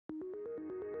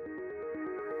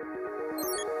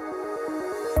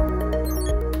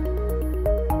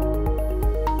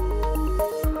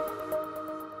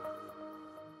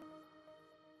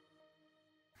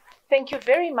Thank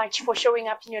you very much for showing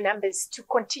up in your numbers to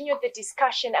continue the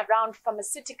discussion around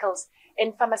pharmaceuticals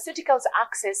and pharmaceuticals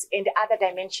access and other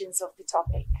dimensions of the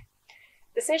topic.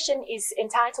 The session is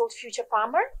entitled Future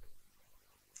Pharma,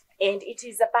 and it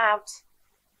is about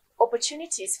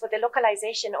opportunities for the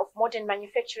localization of modern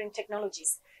manufacturing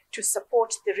technologies to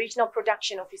support the regional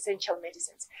production of essential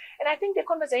medicines. And I think the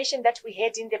conversation that we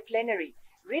had in the plenary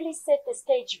really set the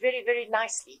stage very, very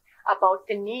nicely about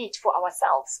the need for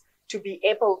ourselves to be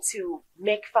able to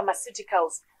make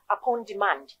pharmaceuticals upon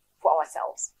demand for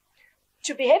ourselves.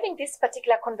 To be having this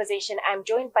particular conversation, I'm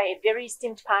joined by a very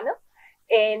esteemed panel.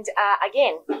 And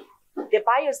again, the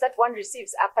bios that one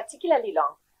receives are particularly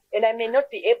long, and I may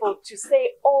not be able to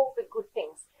say all the good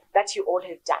things that you all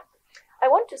have done. I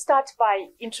want to start by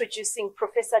introducing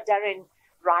Professor Darren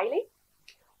Riley,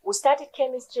 who studied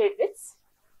chemistry at Wits.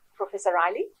 Professor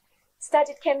Riley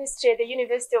studied chemistry at the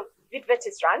University of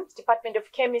Witwatersrand, Department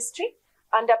of Chemistry,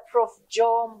 under Prof.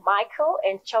 Joe Michael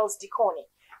and Charles DeConey,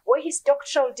 where his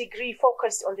doctoral degree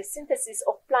focused on the synthesis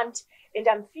of plant and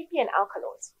amphibian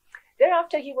alkaloids.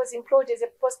 Thereafter, he was employed as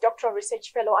a postdoctoral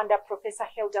research fellow under Professor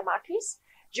Hilda Marquis,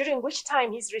 during which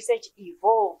time his research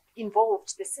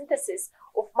involved the synthesis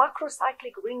of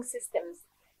macrocyclic ring systems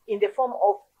in the form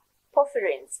of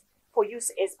porphyrins for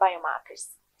use as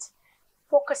biomarkers,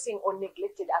 focusing on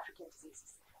neglected African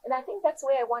diseases. And I think that's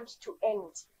where I want to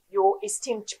end your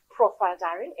esteemed profile,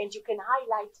 Darren, and you can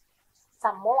highlight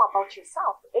some more about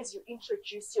yourself as you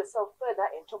introduce yourself further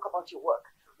and talk about your work,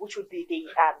 which would be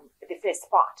the first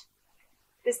part.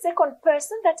 The second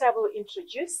person that I will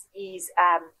introduce is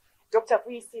Dr.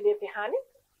 Vuyisile Phehane.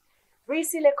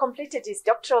 Vuyisile completed his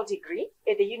doctoral degree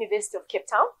at the University of Cape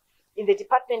Town in the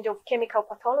Department of Chemical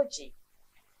Pathology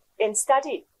and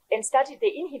studied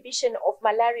the inhibition of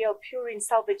malarial purine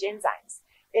salvage enzymes,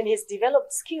 and has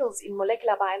developed skills in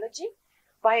molecular biology,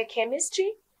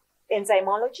 biochemistry,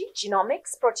 enzymology,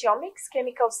 genomics, proteomics,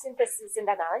 chemical synthesis and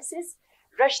analysis,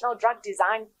 rational drug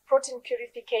design, protein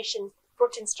purification,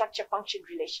 protein structure function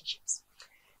relationships.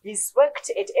 He's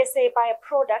worked at SA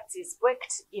Bioproducts, he's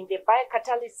worked in the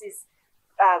biocatalysis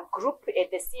group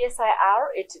at the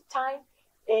CSIR at the time,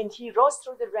 and he rose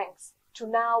through the ranks to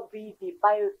now be the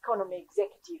bioeconomy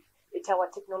executive at our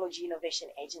Technology Innovation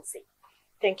Agency.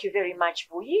 Thank you very much,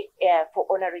 Vuyi, for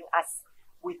honoring us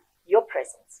with your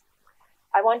presence.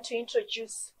 I want to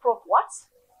introduce Prof. Watts.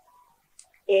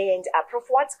 And Prof.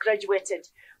 Watts graduated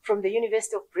from the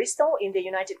University of Bristol in the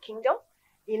United Kingdom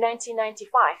in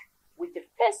 1995 with the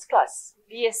first class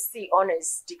BSc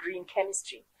Honours degree in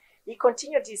chemistry. He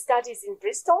continued his studies in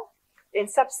Bristol and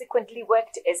subsequently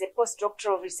worked as a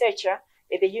postdoctoral researcher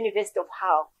at the University of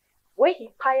Hull, where he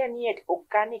pioneered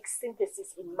organic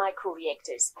synthesis in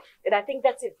microreactors. And I think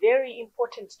that's a very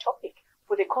important topic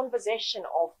for the conversation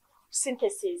of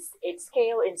synthesis at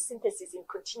scale and synthesis in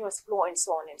continuous flow and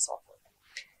so on and so forth.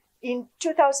 In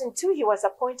 2002, he was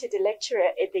appointed a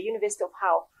lecturer at the University of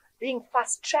Hull, being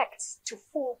fast-tracked to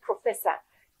full professor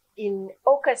in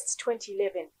August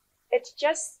 2011 at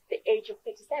just the age of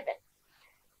 37.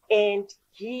 And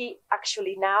he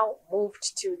actually now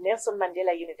moved to Nelson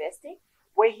Mandela University,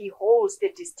 where he holds the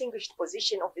distinguished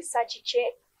position of the Sachi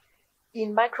Chair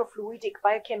in microfluidic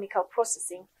biochemical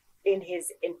processing and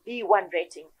has a B1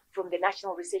 rating from the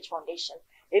National Research Foundation,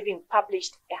 having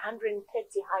published 130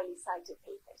 highly cited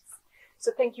papers.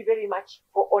 So thank you very much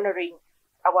for honoring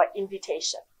our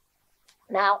invitation.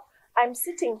 Now, I'm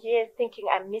sitting here thinking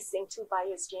I'm missing two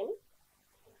bios, Jenny.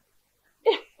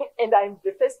 And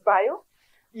the first bio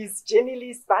is Jenny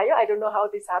Lee's bio. I don't know how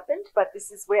this happened, but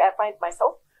this is where I find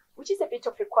myself, which is a bit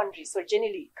of a quandary. So Jenny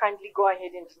Lee, kindly go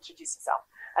ahead and introduce yourself.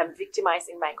 I'm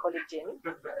victimizing my colleague, Jenny.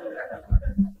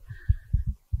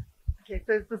 Okay,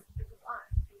 so this is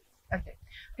on. Okay,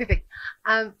 perfect.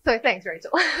 So thanks,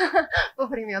 Rachel, for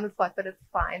putting me on the spot, but it's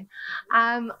fine.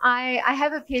 I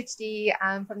have a PhD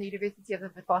from the University of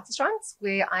Witwatersrand,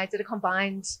 where I did a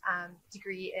combined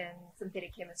degree in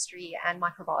synthetic chemistry and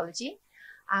microbiology.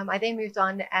 I then moved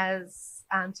on as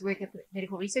to work at the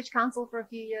Medical Research Council for a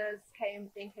few years,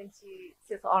 then came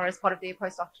to CSIR as part of their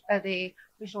their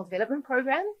regional development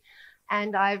program.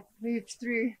 And I've moved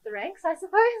through the ranks, I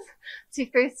suppose, to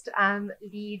first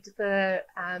lead the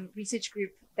research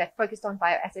group that focused on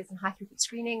bioassays and high-throughput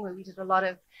screening, where we did a lot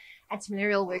of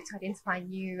antimalarial work to identify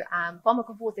new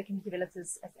pharmacophores that can be developed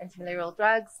as antimalarial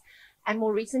drugs. And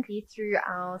more recently, through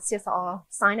our CSIR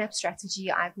sign-up strategy,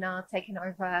 I've now taken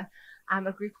over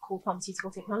a group called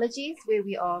Pharmaceutical Technologies, where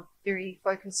we are very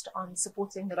focused on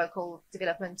supporting the local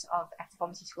development of active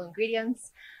pharmaceutical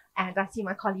ingredients. And I see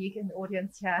my colleague in the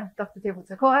audience here, Dr. Tebo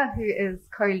Takoa, who is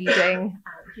co-leading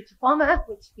FuturePHARMA,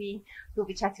 which we will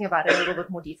be chatting about in a little bit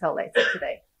more detail later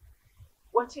today.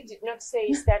 What you did not say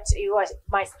is that it was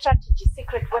my strategy,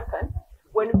 secret weapon.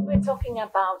 When we were talking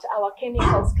about our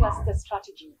chemicals cluster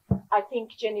strategy, I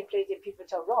think Jenny played a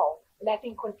pivotal role, and I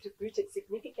think contributed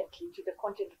significantly to the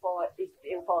content for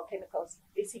our chemicals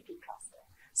ACP cluster.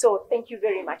 So thank you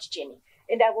very much, Jenny.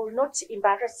 And I will not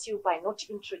embarrass you by not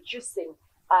introducing,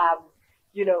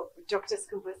 Dr.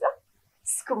 Skhumbuzo.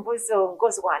 Skhumbuzo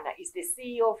Ngozwana is the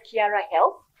CEO of Kiara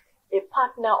Health, a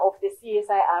partner of the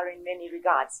CSIR in many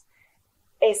regards.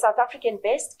 A South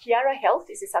African-based, Kiara Health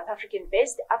is a South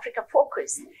African-based,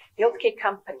 Africa-focused healthcare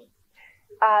company.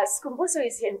 Skhumbuzo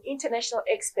is an international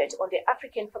expert on the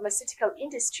African pharmaceutical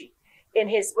industry and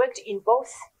has worked in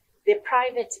both the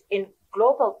private and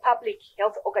global public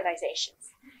health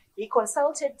organizations. He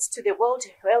consulted to the World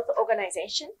Health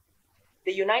Organization,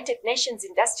 the United Nations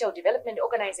Industrial Development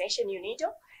Organization,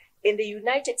 UNIDO, and the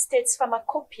United States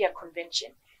Pharmacopoeia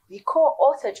Convention. He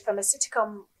co-authored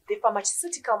the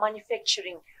Pharmaceutical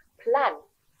Manufacturing Plan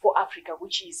for Africa,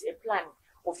 which is a plan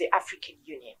of the African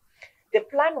Union. The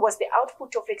plan was the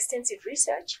output of extensive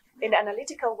research and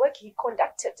analytical work he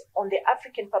conducted on the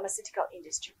African pharmaceutical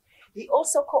industry. He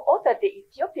also co-authored the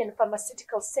Ethiopian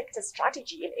Pharmaceutical Sector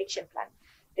Strategy and Action Plan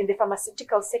and the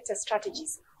pharmaceutical sector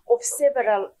strategies of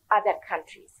several other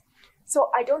countries. So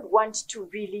I don't want to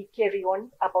really carry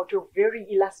on about your very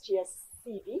illustrious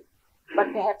CV,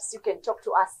 but perhaps you can talk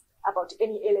to us about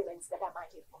any elements that I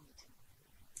might have omitted.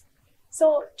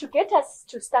 So to get us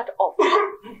to start off,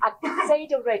 I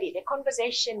said already, the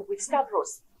conversation with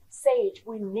Stavros said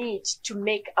we need to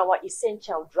make our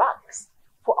essential drugs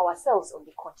for ourselves on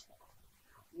the continent.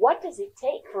 What does it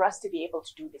take for us to be able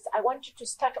to do this? I want you to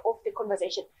start off the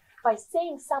conversation by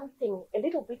saying something a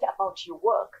little bit about your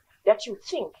work that you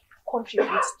think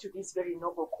contributes to this very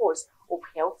noble cause of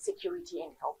health security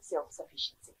and health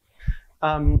self-sufficiency.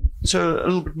 So a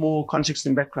little bit more context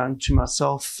and background to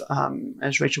myself.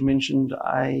 As Rachel mentioned,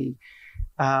 I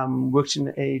worked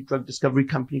in a drug discovery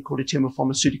company called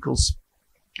Pharmaceuticals,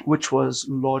 which was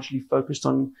largely focused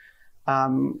on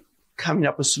coming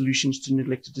up with solutions to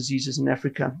neglected diseases in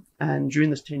Africa. And during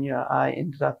this tenure, I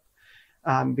ended up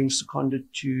being seconded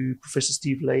to Professor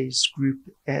Steve Lay's group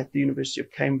at the University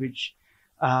of Cambridge,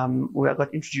 where I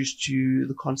got introduced to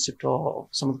the concept of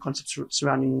some of the concepts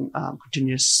surrounding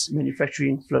continuous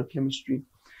manufacturing, flow chemistry.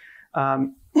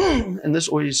 And this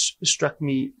always struck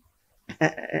me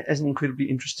as an incredibly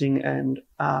interesting and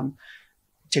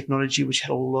technology which had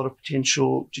a lot of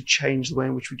potential to change the way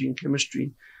in which we're doing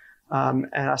chemistry. And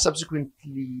I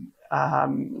subsequently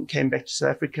came back to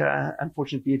South Africa.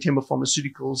 Unfortunately,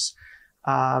 Pharmaceuticals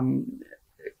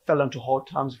fell into hard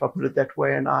times, if I put it that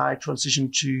way, and I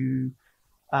transitioned to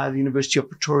the University of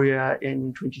Pretoria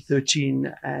in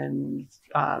 2013, and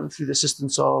through the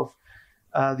assistance of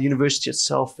the university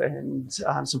itself and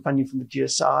some funding from the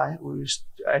DSI, we were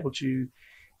able to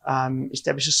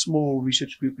establish a small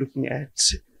research group looking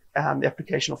at the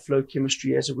application of flow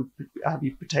chemistry as it would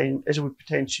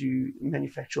pertain to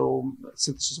manufacture or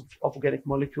synthesis of organic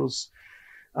molecules.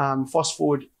 Fast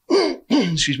forward,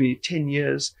 10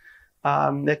 years,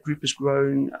 that group has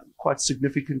grown quite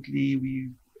significantly.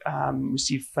 We've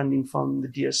received funding from the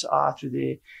DSR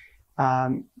through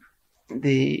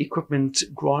the equipment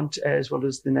grant as well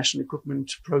as the national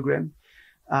equipment program.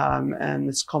 And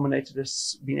it's culminated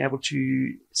us being able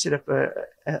to set up a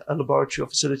laboratory or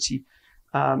facility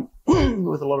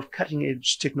with a lot of cutting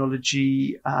edge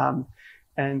technology.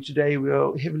 And today we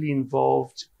are heavily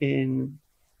involved in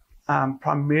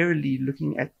primarily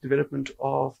looking at development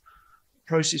of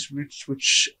process routes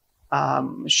which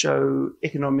show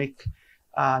economic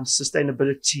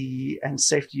sustainability and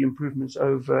safety improvements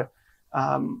over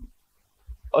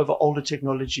older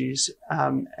technologies.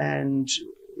 And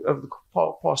over the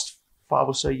past 5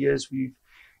 or so years, we've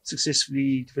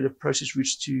successfully developed process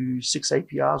routes to 6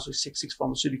 APIs or 6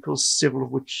 pharmaceuticals, several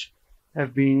of which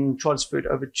have been transferred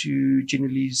over to Jenny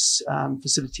Lee's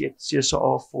facility at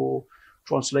CSIR for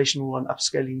translational and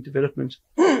upscaling development.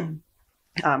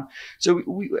 So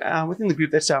we within the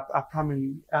group, that's our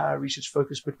primary research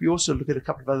focus, but we also look at a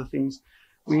couple of other things.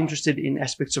 We're interested in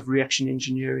aspects of reaction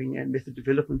engineering and method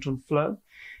development on flow.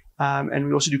 And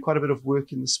we also do quite a bit of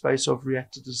work in the space of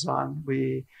reactor design,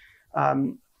 where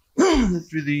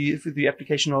through the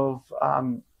application of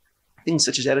things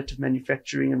such as additive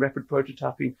manufacturing and rapid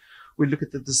prototyping, we look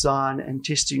at the design and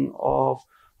testing of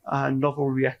novel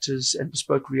reactors and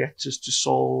bespoke reactors to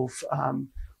solve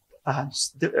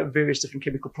various different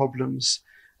chemical problems,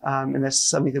 and that's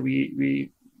something that we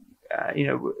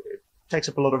takes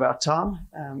up a lot of our time.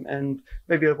 And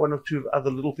maybe one or two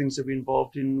other little things that we're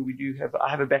involved in. I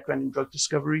have a background in drug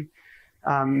discovery,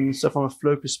 so from a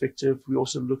flow perspective, we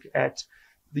also look at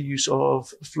the use of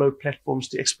flow platforms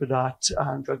to expedite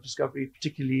drug discovery,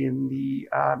 particularly in the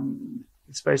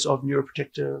space of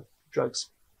neuroprotective drugs.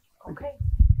 Okay.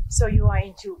 So you are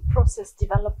into process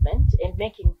development and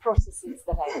making processes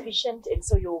that are efficient, and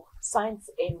so your science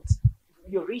and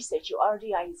your research, your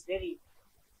RDI is very,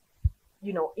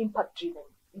 impact driven.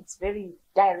 It's very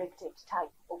directed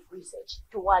type of research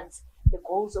towards the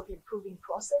goals of improving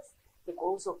process, the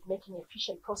goals of making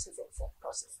efficient process and safe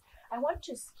process. I want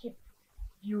to skip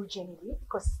you, Jenny Lee,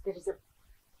 because there is a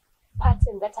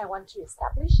pattern that I want to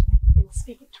establish and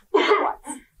speak it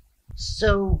towards.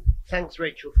 So thanks,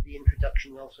 Rachel, for the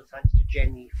introduction. Also, thanks to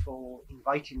Jenny for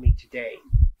inviting me today.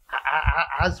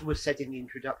 As was said in the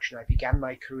introduction, I began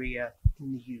my career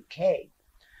in the UK.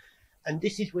 And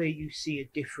this is where you see a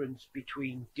difference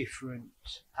between different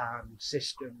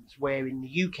systems, where in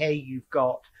the UK you've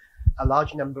got a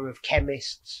large number of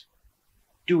chemists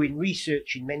doing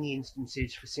research in many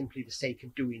instances for simply the sake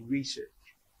of doing research.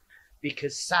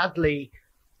 Because sadly,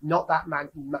 not that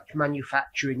much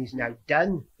manufacturing is now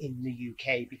done in the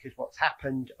UK, because what's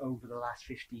happened over the last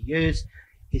 50 years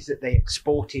is that they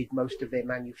exported most of their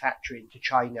manufacturing to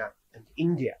China and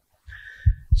India.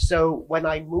 So when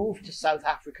I moved to South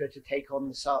Africa to take on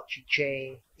the Saatchi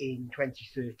chair in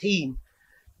 2013,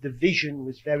 the vision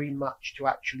was very much to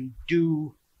actually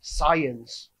do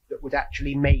science that would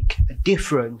actually make a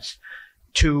difference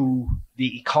to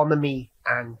the economy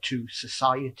and to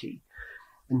society.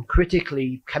 And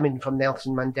critically, coming from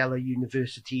Nelson Mandela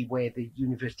University, where the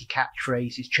university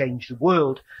catchphrase is change the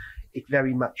world, it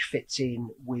very much fits in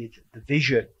with the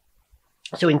vision.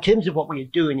 So in terms of what we are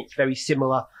doing, it's very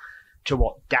similar to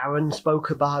what Darren spoke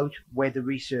about, where the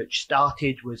research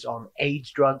started was on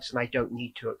AIDS drugs, and I don't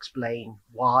need to explain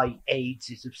why AIDS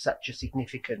is of such a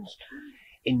significance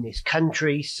in this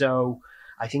country. So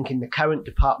I think in the current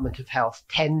Department of Health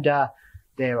tender,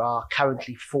 there are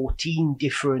currently 14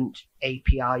 different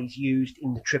APIs used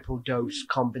in the triple dose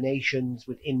combinations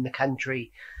within the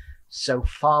country. So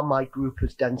far, my group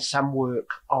has done some work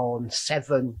on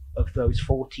 7 of those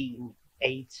 14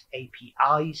 AIDS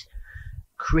APIs,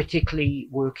 critically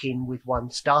working with one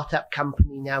startup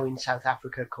company now in South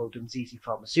Africa called Vuyisile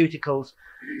Pharmaceuticals.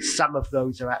 Some of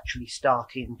those are actually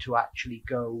starting to actually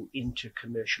go into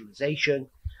commercialization.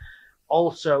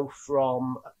 Also,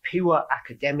 from a pure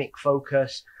academic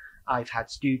focus, I've had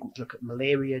students look at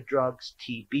malaria drugs,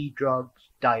 TB drugs,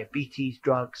 diabetes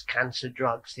drugs, cancer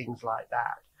drugs, things like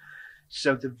that.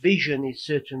 So the vision is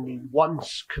certainly,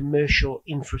 once commercial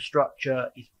infrastructure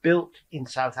is built in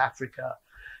South Africa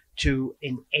to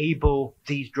enable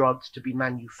these drugs to be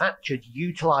manufactured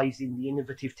utilizing the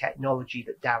innovative technology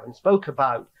that Darren spoke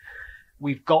about,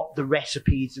 we've got the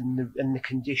recipes and the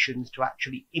conditions to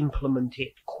actually implement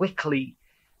it quickly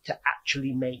to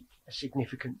actually make a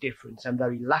significant difference. I'm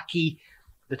very lucky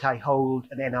that I hold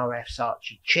an NRF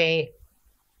Saatchi chair,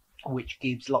 which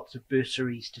gives lots of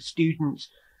bursaries to students.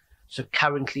 So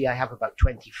currently I have about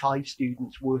 25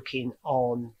 students working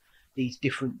on these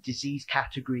different disease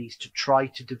categories to try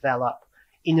to develop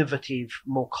innovative,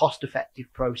 more cost-effective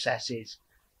processes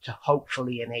to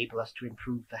hopefully enable us to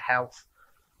improve the health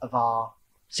of our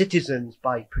citizens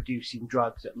by producing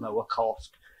drugs at lower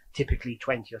cost. Typically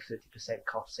 20 or 30%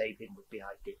 cost saving would be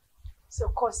ideal. So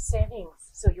cost savings,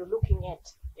 so you're looking at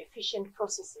efficient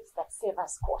processes that save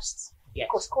us costs. Yes.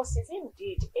 Because cost is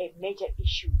indeed a major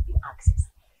issue in access.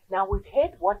 Now we've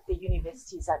heard what the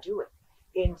universities are doing,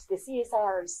 and the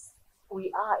CSIR is,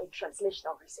 we are a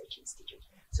translational research institute.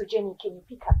 So Jenny, can you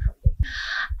pick up from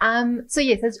there? So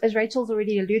yes, as Rachel's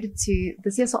already alluded to, the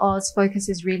CSIR's focus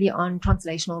is really on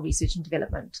translational research and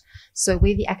development. So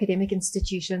where the academic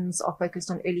institutions are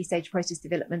focused on early stage process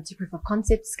development to proof of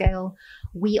concept scale,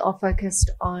 we are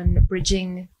focused on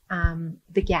bridging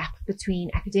the gap between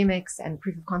academics and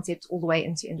proof of concept all the way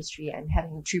into industry and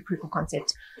having true proof of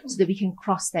concept so that we can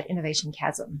cross that innovation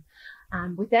chasm.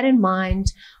 With that in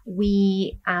mind,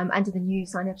 we, under the new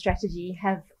sign-up strategy,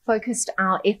 have focused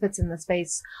our efforts in the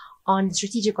space on the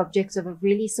strategic objective of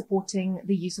really supporting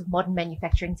the use of modern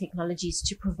manufacturing technologies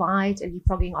to provide a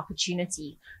leapfrogging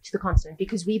opportunity to the continent,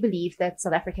 because we believe that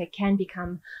South Africa can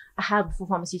become a hub for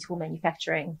pharmaceutical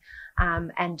manufacturing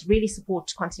and really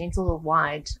support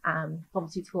continental-wide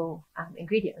pharmaceutical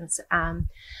ingredients.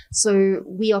 So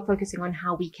we are focusing on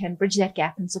how we can bridge that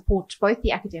gap and support both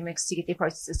the academics to get their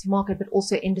processes to market, but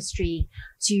also industry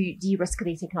to de-risk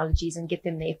their technologies and get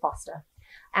them there faster.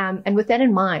 And with that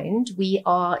in mind, we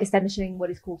are establishing what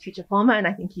is called FuturePHARMA, and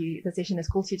I think the session is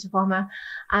called FuturePHARMA.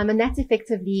 And that's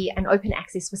effectively an open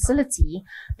access facility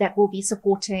that will be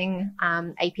supporting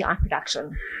API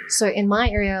production. So in my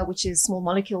area, which is small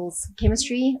molecules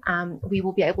chemistry, we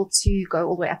will be able to go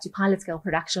all the way up to pilot scale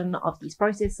production of these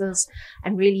processes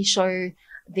and really show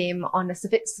them on a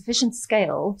sufficient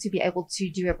scale to be able to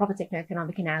do a proper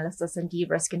techno-economic analysis and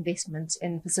de-risk investment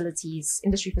in facilities,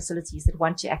 industry facilities that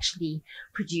want to actually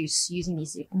produce using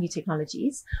these new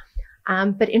technologies.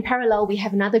 But in parallel, we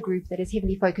have another group that is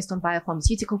heavily focused on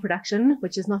biopharmaceutical production,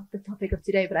 which is not the topic of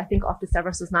today, but I think after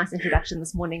Stavros' nice introduction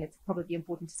this morning, it's probably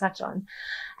important to touch on.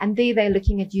 And they're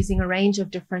looking at using a range of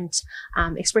different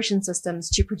expression systems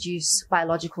to produce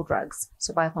biological drugs.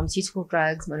 So biopharmaceutical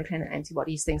drugs, monoclonal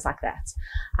antibodies, things like that.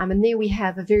 And there we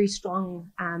have a very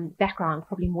strong background,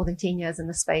 probably more than 10 years in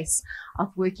the space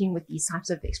of working with these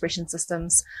types of expression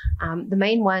systems. The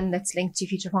main one that's linked to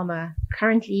FuturePHARMA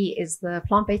currently is the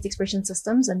plant-based expression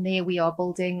systems, and there we are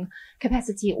building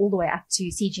capacity all the way up to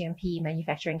cGMP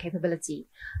manufacturing capability,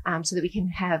 so that we can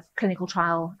have clinical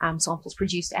trial samples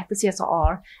produced at the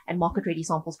CSIR and market-ready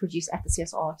samples produced at the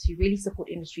CSIR to really support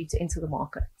industry to enter the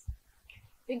market.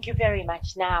 Thank you very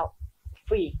much. Now,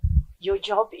 Fuyi, your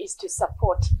job is to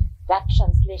support that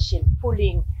translation,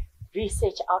 pulling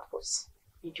research outputs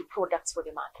into products for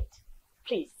the market.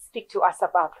 Please speak to us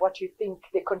about what you think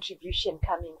the contribution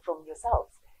coming from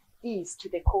yourselves is to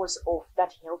the cause of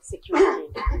that health security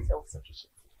and self-sufficiency.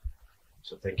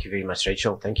 So thank you very much,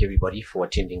 Rachel. Thank you, everybody, for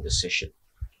attending this session.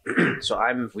 So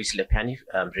I'm Vuyisile, Phehane,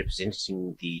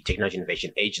 representing the Technology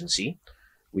Innovation Agency,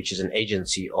 which is an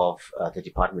agency of the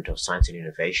Department of Science and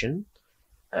Innovation.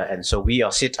 And so we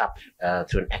are set up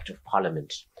through an act of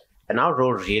parliament. And our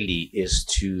role really is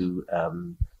to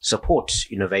support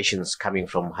innovations coming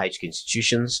from higher education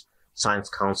institutions, science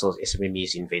councils,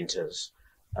 SMMEs, inventors,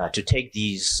 to take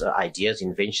these ideas,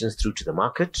 inventions through to the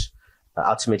market.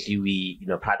 Ultimately, we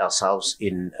pride ourselves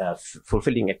in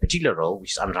fulfilling a particular role,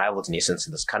 which is unrivaled in essence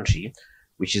in this country,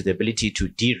 which is the ability to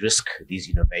de-risk these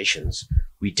innovations.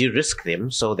 We de-risk them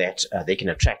so that they can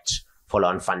attract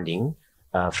follow-on funding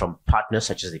from partners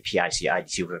such as the PIC,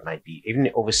 IDC, whatever it might be, even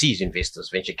overseas investors,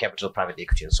 venture capital, private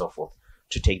equity, and so forth,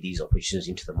 to take these opportunities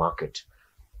into the market.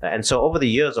 And so over the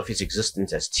years of its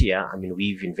existence as TIA,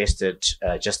 we've invested,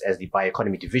 just as the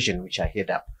bioeconomy division, which I head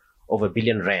up, over R1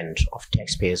 billion of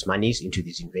taxpayers' monies into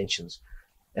these inventions.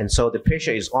 And so the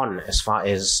pressure is on as far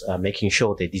as making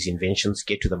sure that these inventions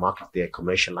get to the market, they're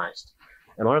commercialized.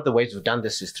 And one of the ways we've done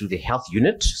this is through the health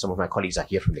unit. Some of my colleagues are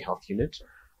here from the health unit,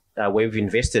 where we've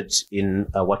invested in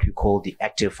what we call the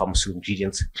active pharmaceutical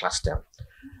ingredients cluster.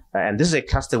 And this is a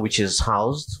cluster which is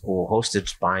housed or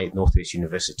hosted by Northwest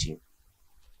University.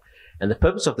 And the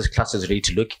purpose of this cluster is really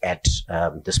to look at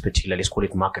this particular, let's call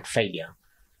it market failure,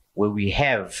 where we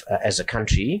have, as a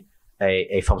country,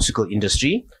 a pharmaceutical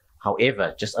industry.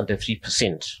 However, just under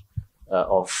 3%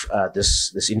 of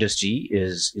this industry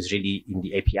is really in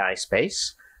the API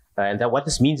space. And that what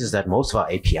this means is that most of our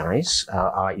APIs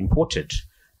are imported.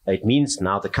 It means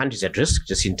now the country's at risk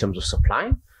just in terms of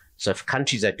supply. So if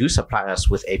countries that do supply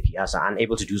us with APIs are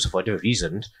unable to do so for whatever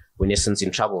reason, we're in essence in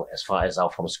trouble as far as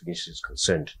our pharmaceutical industry is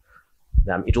concerned.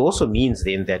 It also means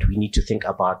then that we need to think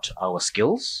about our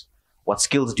skills. What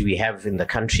skills do we have in the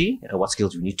country? What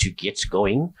skills do we need to get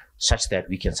going such that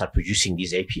we can start producing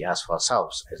these APIs for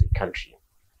ourselves as a country?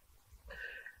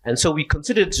 And so we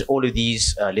considered all of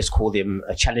these, let's call them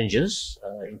challenges,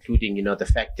 including, the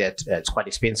fact that it's quite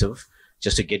expensive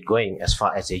just to get going as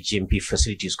far as a GMP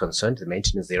facility is concerned, the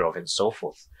maintenance thereof and so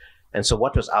forth. And so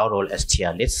what was our role as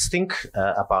TIA? Let's think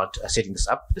about setting this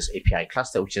up, this API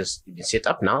cluster, which has been set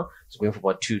up now. It's going for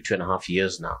about 2.5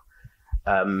 years now.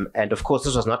 And of course,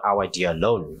 this was not our idea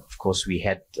alone. Of course, we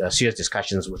had serious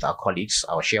discussions with our colleagues,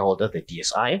 our shareholder, the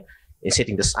DSI, in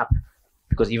setting this up,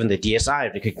 because even the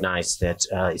DSI recognized that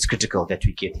it's critical that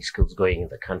we get these skills going in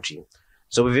the country.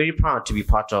 So we're very proud to be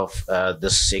part of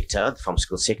this sector, the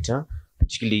pharmaceutical sector,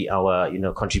 particularly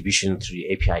our contribution to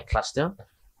the API cluster.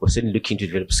 We're certainly looking to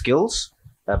develop skills,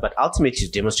 but ultimately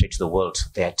to demonstrate to the world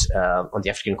that on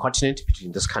the African continent, particularly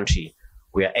in this country,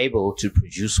 we are able to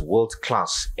produce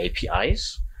world-class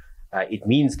APIs. It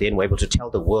means then we're able to tell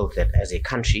the world that as a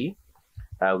country,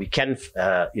 we can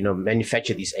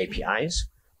manufacture these APIs.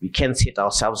 We can set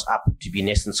ourselves up to be in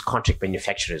essence contract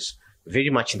manufacturers, very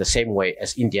much in the same way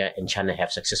as India and China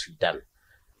have successfully done.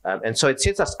 And so it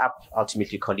sets us up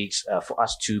ultimately, colleagues, for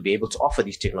us to be able to offer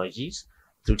these technologies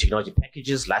through technology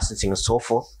packages, licensing and so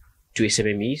forth to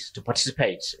SMMEs to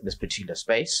participate in this particular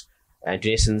space and to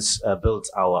in essence build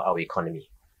our economy.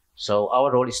 So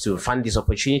our role is to fund these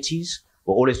opportunities.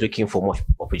 We're always looking for more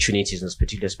opportunities in this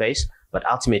particular space, but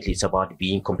ultimately it's about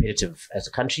being competitive as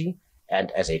a country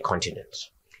and as a continent.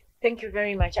 Thank you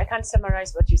very much. I can't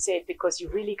summarize what you said because you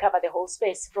really cover the whole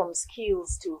space, from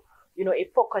skills to, a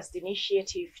focused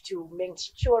initiative to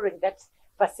ensuring that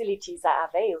facilities are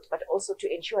availed, but also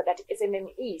to ensure that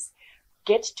SMMEs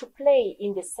get to play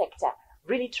in the sector,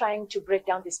 really trying to break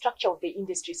down the structure of the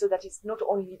industry so that it's not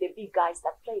only the big guys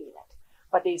that play in it,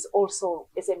 but there's also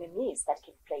SMMEs that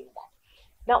can play in that.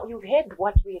 Now, you've heard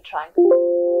what we are trying to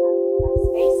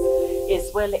do in space,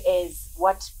 as well as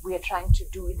what we are trying to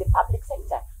do in the public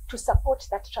sector to support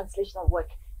that translational work,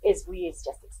 as we has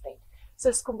just explained. So,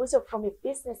 Skhumbuzo, from a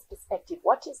business perspective,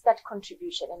 what is that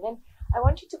contribution? And then I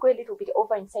want you to go a little bit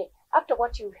over and say, after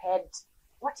what you've had,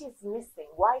 what is missing?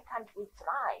 Why can't we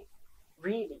thrive,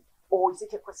 really? Or is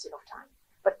it a question of time?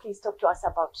 But please talk to us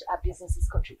about our business's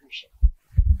contribution.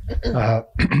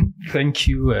 Thank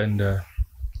you, and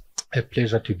a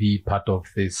pleasure to be part of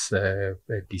this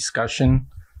discussion.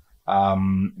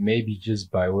 Maybe just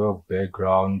by way of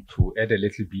background, to add a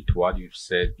little bit to what you've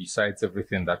said, besides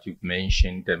everything that you've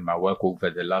mentioned and my work over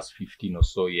the last 15 or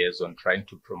so years on trying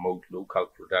to promote local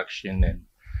production and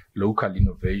local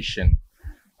innovation,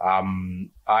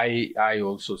 I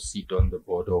also sit on the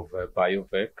board of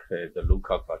BioVac, the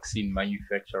local vaccine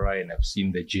manufacturer, and I've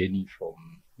seen the journey from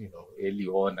early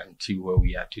on until where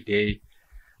we are today.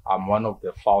 I'm one of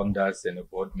the founders and a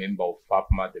board member of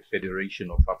FuturePHARMA, the Federation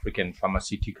of African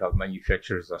Pharmaceutical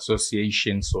Manufacturers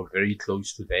Association, so very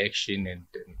close to the action and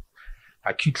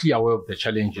acutely aware of the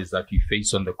challenges that we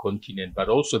face on the continent, but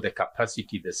also the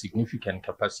capacity, the significant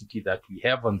capacity that we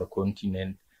have on the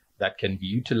continent that can be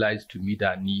utilized to meet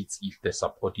our needs if the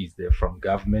support is there from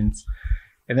governments.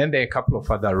 And then there are a couple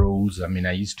of other roles. I mean,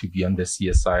 I used to be on the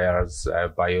CSIR's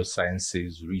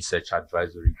Biosciences Research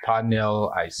Advisory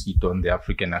Panel. I sit on the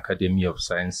African Academy of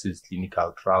Sciences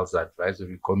Clinical Trials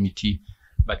Advisory Committee.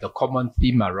 But the common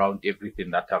theme around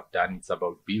everything that I've done is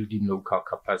about building local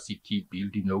capacity,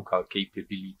 building local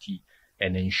capability,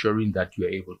 and ensuring that you're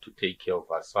able to take care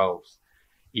of ourselves.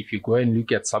 If you go and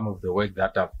look at some of the work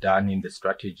that I've done in the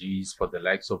strategies for the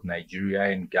likes of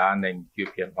Nigeria and Ghana and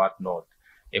Ethiopia and whatnot,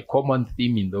 a common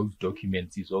theme in those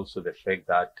documents is also the fact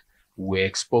that we're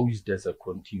exposed as a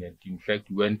continent. In fact,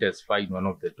 we went as far in one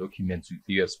of the documents with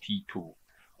USP to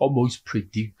almost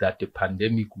predict that the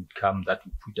pandemic would come that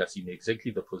would put us in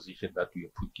exactly the position that we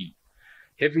are put in.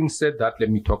 Having said that, let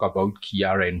me talk about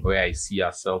Kiara and where I see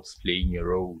ourselves playing a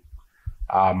role.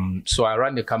 So I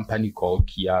run a company called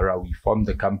Kiara. We formed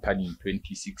the company in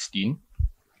 2016.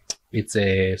 It's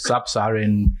a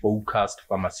sub-Saharan focused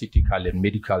pharmaceutical and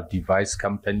medical device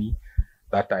company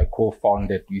that I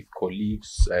co-founded with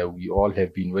colleagues. We all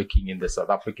have been working in the South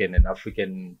African and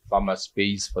African pharma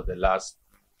space for the last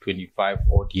 25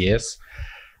 odd years.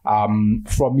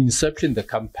 From inception, the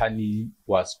company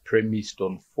was premised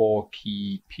on 4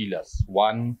 key pillars.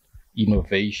 1,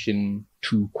 innovation.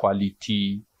 2,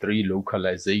 quality. 3,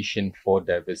 localization. 4,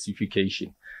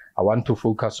 diversification. I want to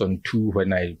focus on 2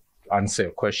 when I answer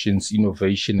questions: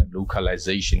 innovation and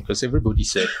localization, because everybody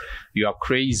said, you are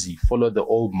crazy, follow the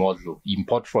old model,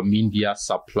 import from India,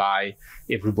 supply,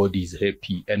 everybody's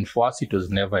happy. And for us, it was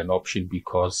never an option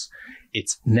because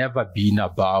it's never been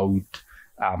about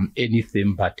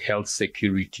anything but health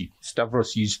security.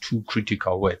 Stavros used 2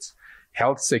 critical words: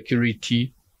 health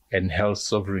security and health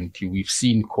sovereignty. We've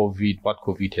seen COVID, what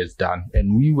COVID has done,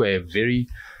 and we were very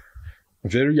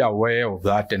aware of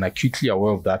that and acutely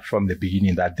aware of that from the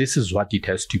beginning, that this is what it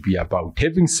has to be about.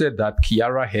 Having said that,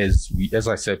 Kiara as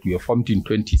I said, we were formed in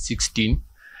 2016.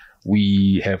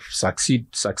 We have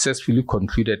successfully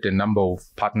concluded a number of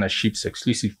partnerships,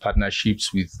 exclusive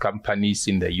partnerships with companies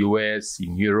in the US,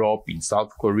 in Europe, in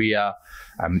South Korea,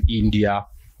 India,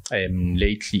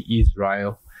 lately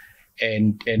Israel.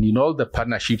 And in all the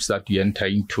partnerships that we enter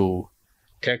into,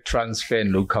 tech transfer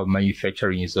and local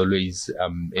manufacturing is always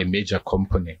a major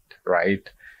component, right?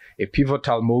 A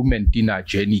pivotal moment in our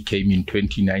journey came in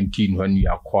 2019 when we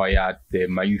acquired the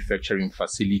manufacturing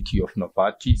facility of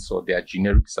Novartis, or their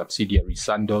generic subsidiary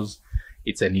Sandoz.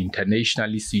 It's an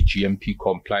internationally CGMP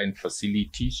compliant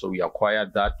facility. So we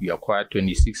acquired that. We acquired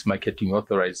 26 marketing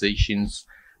authorizations.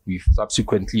 We've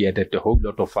subsequently added a whole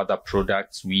lot of other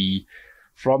products.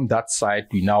 From that side,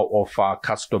 we now offer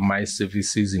customized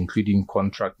services, including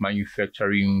contract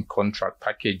manufacturing, contract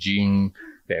packaging,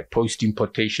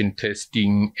 post-importation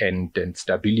testing, and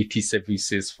stability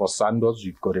services. For Sandoz,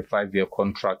 we've got a 5-year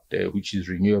contract which is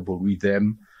renewable with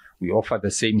them. We offer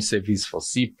the same service for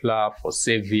Cipla, for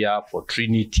Sevia, for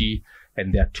Trinity,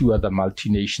 and there are 2 other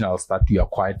multinationals that we are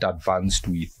quite advanced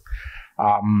with.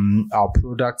 Our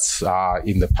products are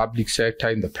in the public sector,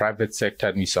 in the private sector,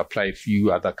 and we supply a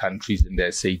few other countries in the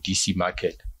SADC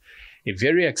market. A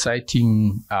very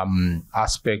exciting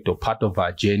aspect or part of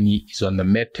our journey is on the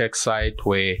medtech side,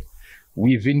 where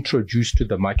we've introduced to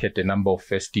the market a number of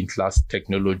first-in-class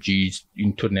technologies,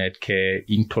 internet care,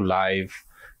 into life,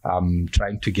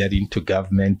 trying to get into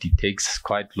government. It takes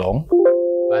quite long.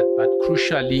 But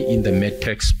crucially, in the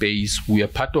medtech space, we are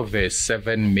part of a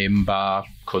 7-member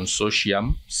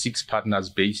consortium, 6 partners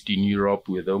based in Europe.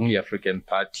 We're the only African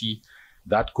party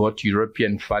that got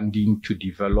European funding to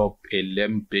develop a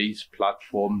LEM-based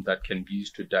platform that can be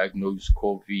used to diagnose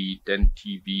COVID and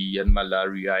TB and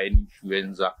malaria and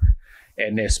influenza.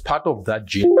 And as part of that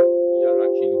journey, we are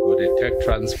actually got a tech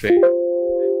transfer from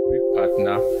the Greek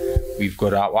partner. We've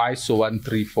got our ISO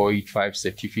 13485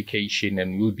 certification,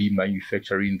 and we'll be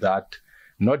manufacturing that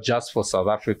not just for South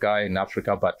Africa and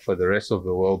Africa, but for the rest of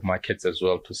the world markets as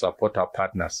well, to support our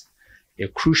partners. A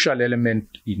crucial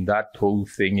element in that whole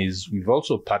thing is we've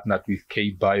also partnered with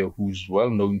K-Bio, who's well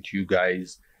known to you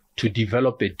guys, to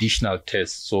develop additional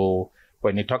tests. So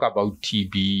when you talk about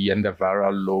TB and the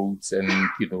viral loads and,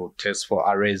 tests for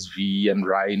RSV and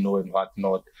rhino and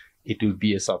whatnot, it will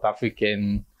be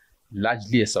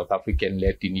largely a South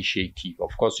African-led initiative. Of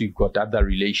course, we've got other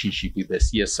relationship with the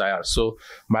CSIR. So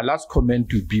my last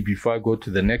comment would be, before I go to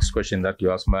the next question that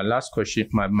you asked, my last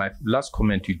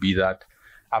comment would be that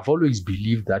I've always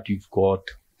believed that we've got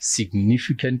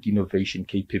significant innovation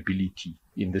capability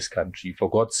in this country. For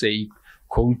God's sake,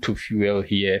 cold to fuel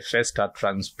here, first heart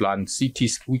transplant,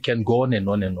 CTs, we can go on and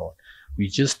on and on. We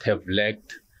just have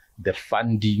lacked the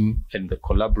funding and the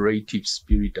collaborative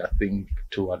spirit, I think,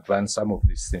 to advance some of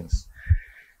these things.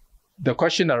 The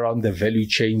question around the value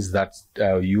chains that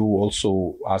you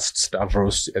also asked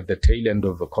Stavros at the tail end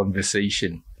of the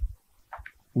conversation,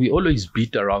 we always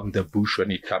beat around the bush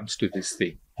when it comes to this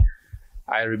thing.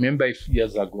 I remember a few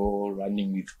years ago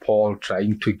running with Paul,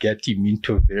 trying to get him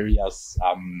into various,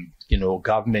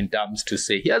 government arms to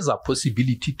say, here's a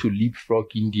possibility to leapfrog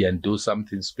India and do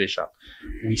something special.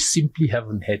 We simply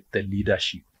haven't had the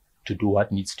leadership to do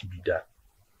what needs to be done.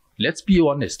 Let's be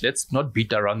honest. Let's not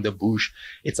beat around the bush.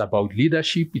 It's about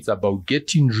leadership. It's about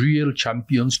getting real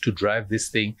champions to drive this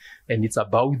thing. And it's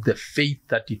about the faith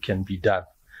that it can be done.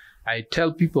 I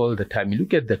tell people all the time,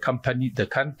 look at the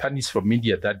companies from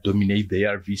India that dominate the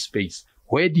ARV space.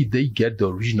 Where did they get the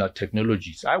original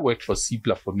technologies? I worked for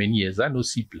Cipla for many years. I know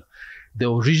Cipla. The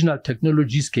original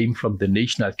technologies came from the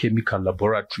National Chemical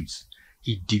Laboratories.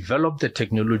 It developed the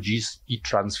technologies. It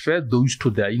transferred those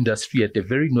to the industry at a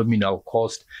very nominal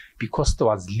cost because there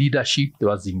was leadership, there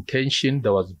was intention,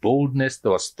 there was boldness,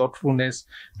 there was thoughtfulness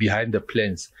behind the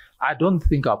plans. I don't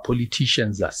think our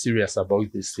politicians are serious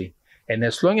about this thing. And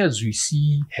as long as we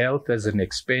see health as an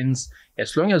expense,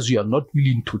 as long as we are not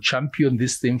willing to champion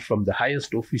this thing from the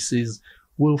highest offices,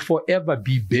 we'll forever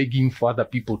be begging for other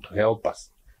people to help us.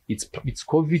 It's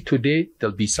COVID today.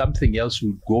 There'll be something else.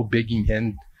 We'll go begging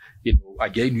hand,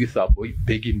 again with our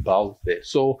begging bowl there.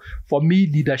 So for me,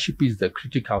 leadership is the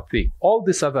critical thing. All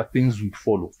these other things will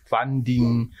follow.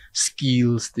 Funding,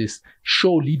 skills, this.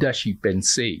 Show leadership and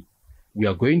say, we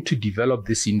are going to develop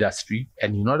this industry,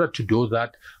 and in order to do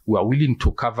that, we are willing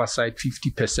to cover aside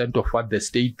 50% of what the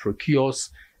state procures.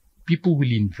 People will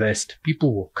invest,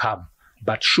 people will come,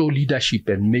 but show leadership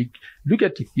and look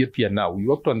at Ethiopia now. We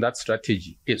worked on that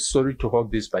strategy. Sorry to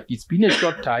hold this, but it's been a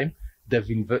short time.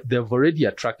 They've already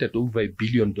attracted over $1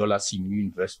 billion in new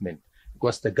investment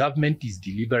because the government is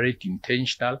deliberate,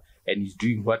 intentional, and is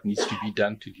doing what needs to be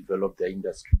done to develop the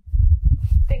industry.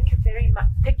 Thank you very much.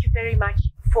 Thank you very much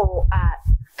for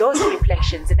those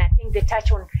reflections, and I think they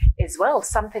touch on as well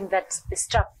something that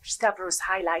Stavros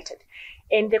highlighted.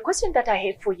 And the question that I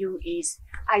have for you is,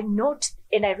 I note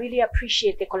and I really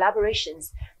appreciate the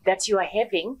collaborations that you are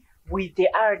having with the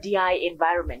RDI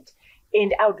environment.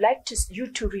 And I would like you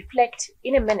to reflect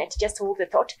in a minute, just hold the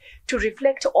thought, to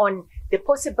reflect on the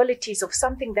possibilities of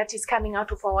something that is coming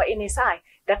out of our NSI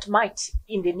that might,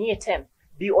 in the near term,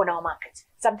 be on our market,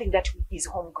 something that is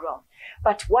homegrown.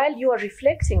 But while you are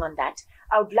reflecting on that,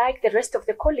 I would like the rest of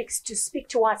the colleagues to speak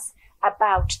to us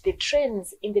about the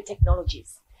trends in the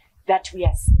technologies that we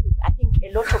are seeing. I think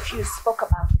a lot of you spoke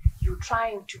about you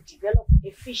trying to develop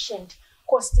efficient,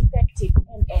 cost-effective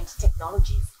end-to-end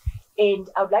technologies. And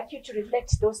I would like you to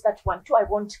reflect, those that want to. I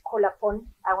won't call upon,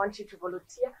 I want you to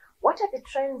volunteer. What are the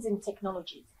trends in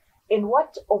technologies? And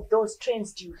what of those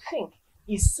trends do you think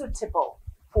is suitable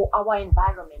for our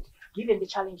environment, given the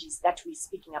challenges that we're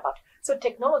speaking about? So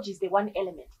technology is the one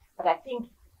element, but I think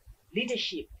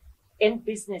leadership and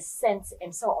business sense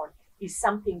and so on is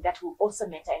something that will also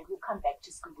matter, and we'll come back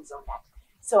to Skhumbuzo on that.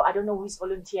 So I don't know who's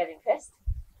volunteering first.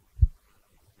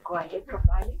 Go ahead, Prof.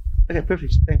 Riley. Okay,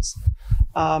 perfect. Thanks.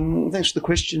 Thanks for the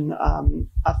question.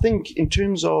 I think in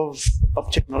terms of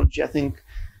technology, I think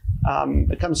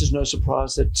it comes as no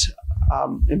surprise that,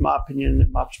 in my opinion,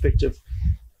 in my perspective,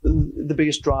 the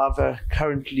biggest driver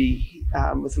currently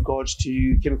with regards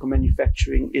to chemical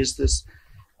manufacturing is this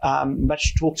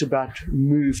much talked about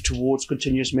move towards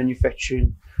continuous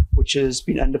manufacturing, which has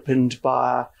been underpinned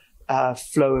by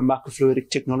flow and microfluidic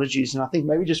technologies. And I think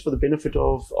maybe just for the benefit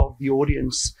of the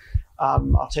audience,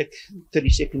 I'll take 30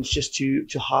 seconds just to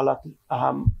highlight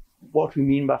what we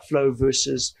mean by flow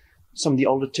versus some of the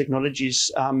older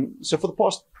technologies. So for the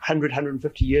past 100,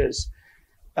 150 years,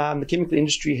 the chemical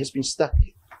industry has been stuck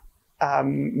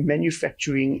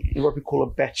manufacturing in what we call a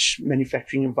batch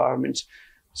manufacturing environment.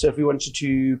 So if we wanted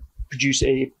to produce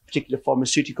a particular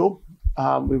pharmaceutical,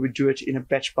 we would do it in a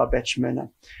batch by batch manner.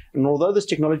 And although this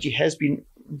technology has been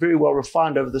very well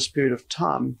refined over this period of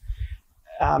time,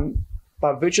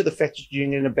 by virtue of the fact that you're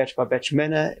doing it in a batch by batch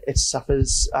manner, it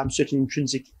suffers certain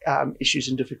intrinsic issues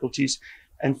and difficulties.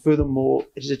 And furthermore,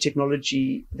 it is a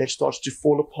technology that starts to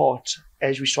fall apart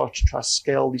as we start to try to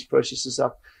scale these processes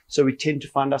up. So we tend to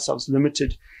find ourselves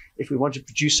limited. If we want to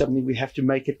produce something, we have to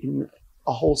make it in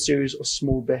a whole series of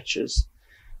small batches.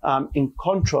 In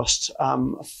contrast,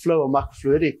 flow or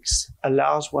microfluidics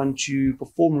allows one to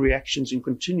perform reactions in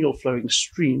continual flowing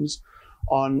streams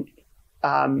on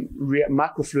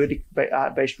microfluidic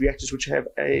based reactors, which have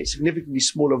a significantly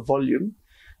smaller volume,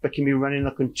 but can be run in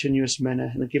a continuous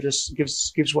manner. And it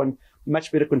gives one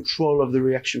much better control of the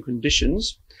reaction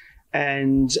conditions.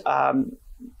 And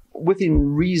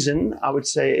within reason, I would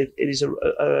say it is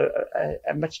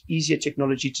a much easier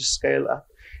technology to scale up.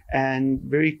 And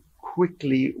very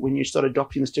quickly, when you start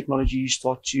adopting this technology, you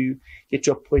start to get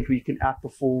to a point where you can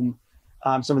outperform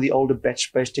some of the older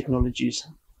batch-based technologies.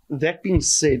 That being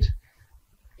said,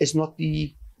 it's not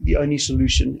the only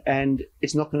solution, and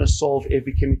it's not going to solve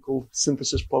every chemical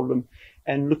synthesis problem.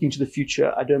 And looking to the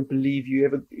future, I don't believe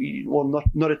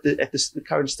not at the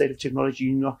current state of technology,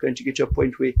 you're not going to get to a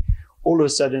point where all of a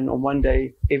sudden on one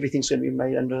day, everything's going to be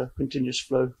made under continuous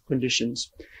flow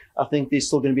conditions. I think there's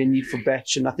still going to be a need for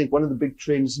batch. And I think one of the big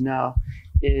trends now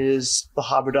is the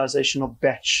hybridization of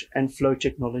batch and flow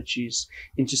technologies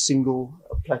into single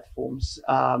platforms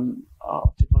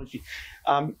of technology.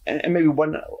 And maybe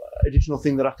one additional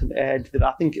thing that I can add that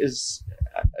I think is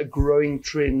a growing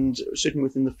trend, certainly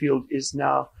within the field, is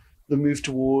now the move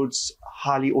towards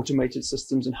highly automated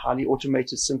systems and highly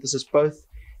automated synthesis, both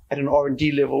at an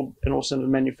R&D level and also at a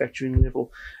manufacturing level.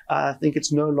 I think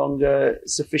it's no longer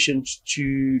sufficient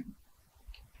to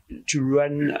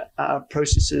run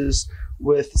processes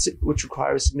which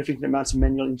require a significant amount of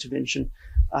manual intervention.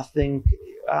 I think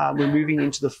we're moving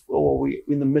into we're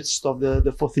in the midst of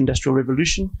the fourth industrial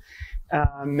revolution.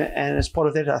 And as part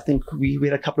of that, I think we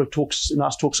had a couple of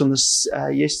nice talks on this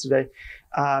yesterday.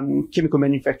 Chemical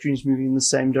manufacturing is moving in the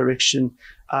same direction.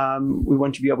 We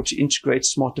want to be able to integrate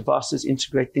smart devices,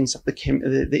 integrate things like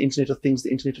the Internet of Things,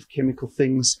 the Internet of Chemical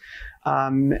Things.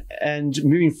 And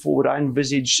moving forward, I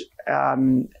envisage a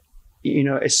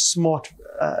smart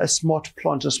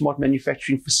plant, a smart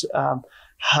manufacturing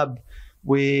hub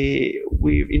where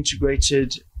we've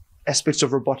integrated aspects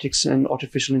of robotics and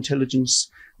artificial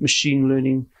intelligence, machine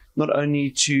learning, not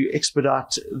only to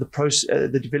expedite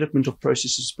the development of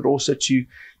processes, but also to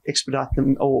expedite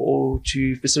them or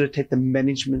to facilitate the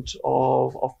management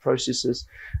of processes,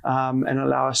 and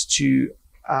allow us to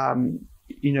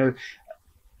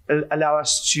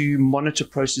monitor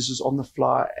processes on the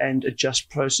fly and adjust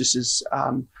processes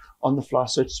on the fly,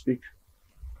 so to speak.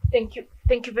 Thank you.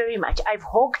 Thank you very much. I've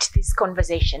hogged this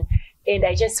conversation, and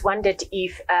I just wondered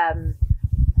if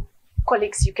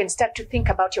colleagues, you can start to think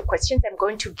about your questions. I'm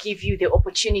going to give you the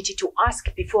opportunity to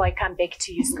ask before I come back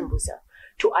to you, Skhumbuzo,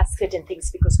 to ask certain things,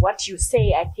 because what you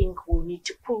say, I think we'll need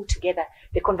to pull together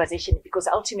the conversation, because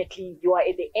ultimately you are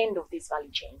at the end of this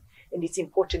value chain, and it's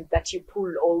important that you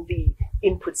pull all the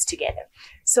inputs together.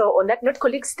 So on that note,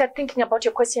 colleagues, start thinking about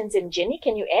your questions. And Jenny,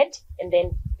 can you add? And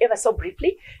then ever so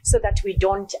briefly, so that we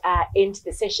don't end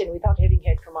the session without having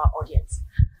heard from our audience.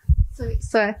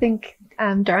 So I think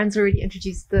Darren's already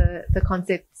introduced the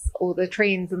concepts or the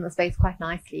trends in the space quite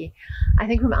nicely. I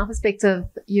think from our perspective,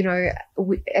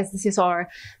 as the CSIR,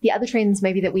 the other trends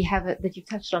maybe that we have that you've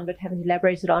touched on but haven't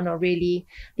elaborated on are really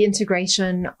the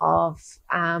integration of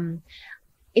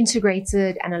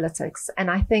integrated analytics. And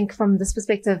I think from this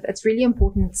perspective, it's really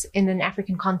important in an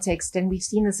African context. And we've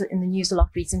seen this in the news a lot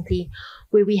recently,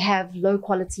 where we have low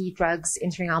quality drugs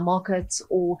entering our markets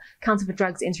or counterfeit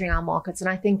drugs entering our markets. And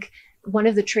I think one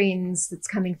of the trends that's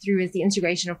coming through is the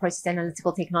integration of process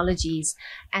analytical technologies,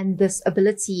 and this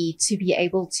ability to be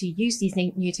able to use these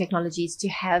new technologies to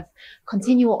have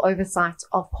continual oversight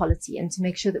of quality and to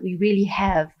make sure that we really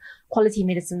have quality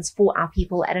medicines for our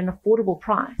people at an affordable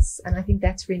price. And I think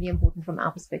that's really important from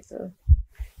our perspective.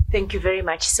 Thank you very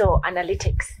much. So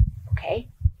analytics, okay.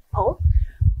 Paul?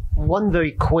 One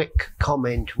very quick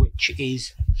comment, which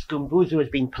is Skhumbuzo has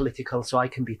been political, so I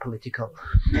can be political.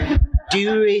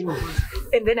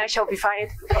 And then I shall be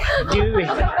fired.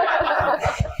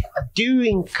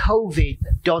 During COVID,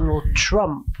 Donald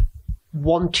Trump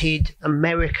wanted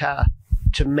America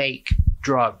to make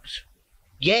drugs.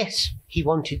 Yes, he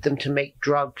wanted them to make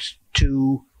drugs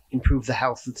to improve the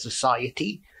health of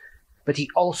society, but he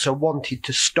also wanted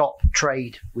to stop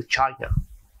trade with China.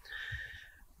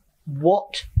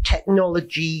 What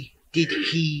technology did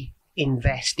he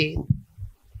invest in?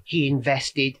 He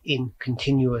invested in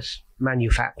continuous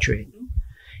manufacturing.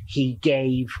 He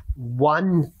gave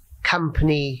one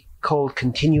company called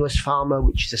FuturePHARMA,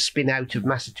 which is a spin out of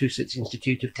Massachusetts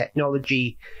Institute of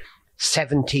Technology,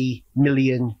 $70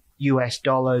 million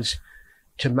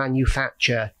to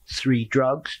manufacture 3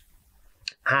 drugs.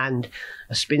 And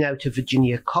a spin out of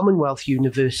Virginia Commonwealth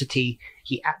University,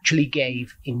 he actually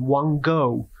gave in one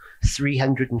go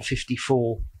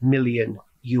 $354 million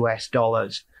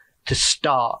to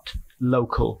start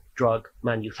local drug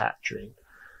manufacturing.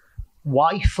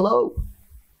 Why flow?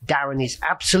 Darren is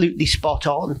absolutely spot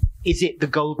on. Is it the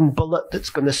golden bullet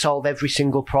that's going to solve every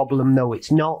single problem? No,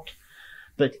 it's not.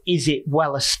 But is it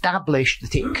well established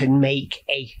that it can make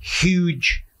a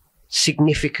huge,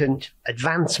 significant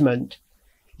advancement?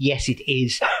 Yes, it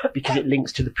is, because it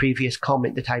links to the previous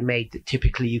comment that I made that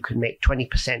typically you can make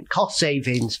 20% cost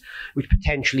savings, which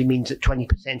potentially means that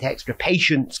 20% extra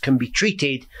patients can be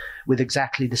treated with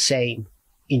exactly the same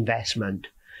investment.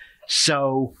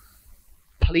 So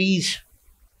please,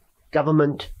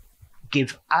 government,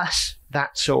 give us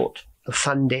that sort of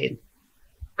funding,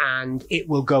 and it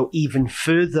will go even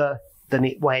further than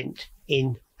it went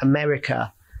in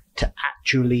America to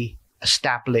actually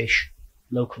establish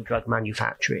local drug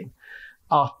manufacturing.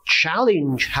 Our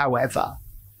challenge, however,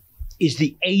 is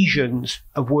the Asians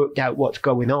have worked out what's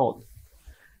going on.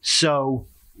 So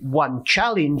one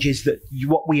challenge is that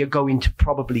what we are going to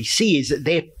probably see is that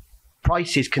their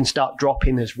prices can start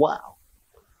dropping as well.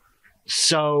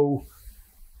 So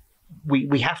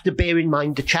we have to bear in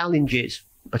mind the challenges,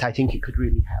 but I think it could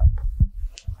really help.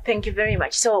 Thank you very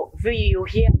much. So, you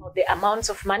hear about the amounts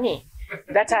of money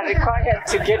that are required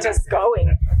to get us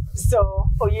going. So,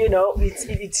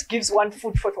 it gives one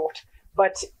food for thought.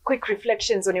 But quick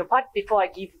reflections on your part before I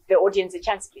give the audience a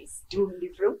chance, please. Do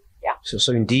leave room. Yeah.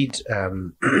 So indeed,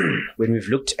 when we've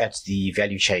looked at the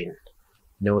value chain,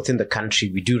 within the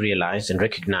country, we do realize and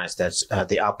recognize that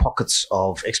there are pockets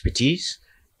of expertise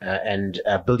and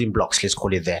building blocks, let's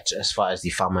call it that, as far as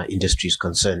the pharma industry is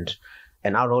concerned.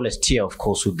 And our role as TIA, of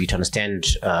course, would be to understand,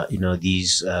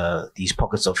 these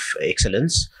pockets of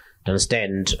excellence, to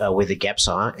understand where the gaps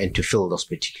are, and to fill those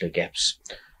particular gaps.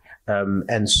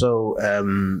 And so,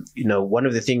 one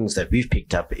of the things that we've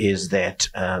picked up is that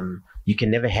you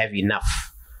can never have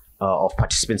enough of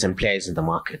participants and players in the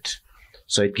market.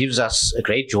 So it gives us a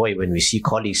great joy when we see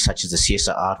colleagues such as the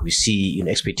CSIR, we see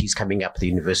expertise coming up at the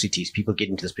universities, people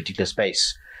getting into this particular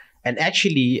space, and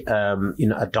actually,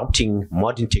 adopting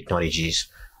modern technologies.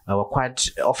 We're quite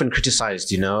often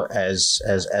criticized, as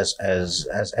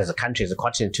a country, as a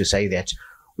continent, to say that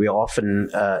we are often,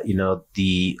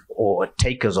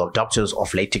 takers or adopters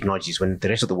of late technologies when the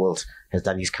rest of the world has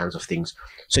done these kinds of things.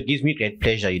 So it gives me great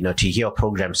pleasure, to hear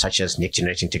programs such as next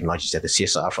generation technologies at the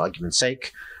CSIR, for argument's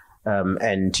sake,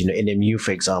 and NMU,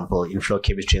 for example, in flow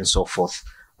chemistry and so forth,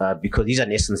 because these are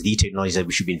in essence the technologies that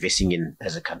we should be investing in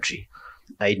as a country.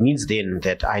 It means then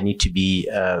that I need to be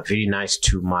very nice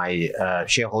to my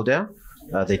shareholder,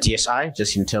 the TSI,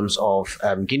 just in terms of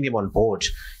getting them on board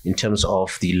in terms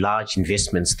of the large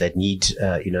investments that need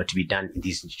to be done in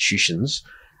these institutions.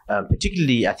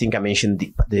 Particularly, I think I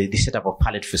mentioned the setup of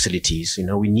pilot facilities.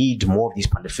 We need more of these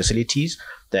pilot facilities.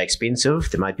 They're expensive.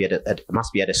 They might be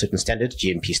must be at a certain standard,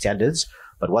 GMP standards.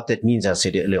 But what that means, as I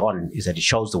said earlier on, is that it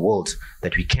shows the world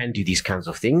that we can do these kinds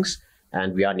of things,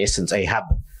 and we are in essence a hub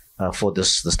for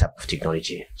this type of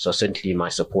technology. So certainly, my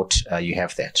support. You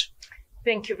have that.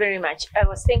 Thank you very much. I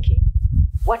was thinking,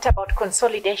 what about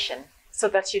consolidation, so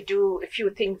that you do a few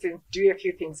things and do a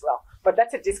few things well? But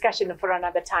that's a discussion for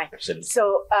another time. Absolutely.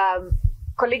 So,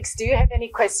 colleagues, do you have any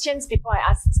questions before I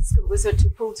ask Skhumbuzo to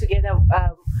pull together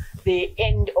the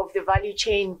end of the value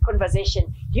chain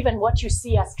conversation, given what you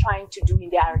see us trying to do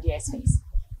in the RDI space?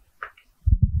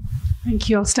 Thank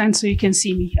you. I'll stand so you can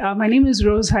see me. My name is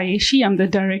Rose Hayeshi. I'm the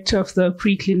director of the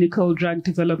Preclinical Drug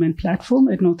Development Platform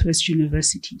at Northwest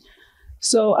University.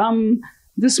 So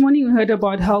this morning we heard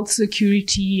about health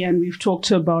security and we've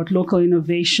talked about local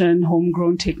innovation,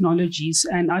 homegrown technologies,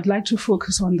 and I'd like to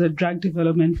focus on the drug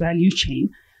development value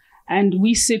chain. And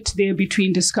we sit there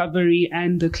between discovery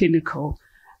and the clinical.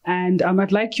 And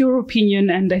I'd like your opinion,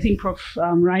 and I think Prof.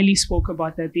 Riley spoke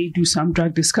about that they do some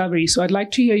drug discovery. So I'd like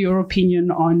to hear your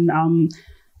opinion on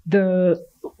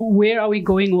where are we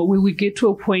going, or will we get to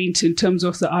a point in terms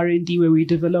of the R&D where we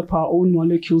develop our own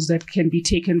molecules that can be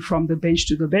taken from the bench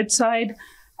to the bedside?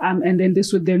 And then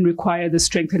this would then require the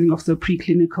strengthening of the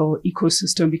preclinical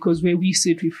ecosystem, because where we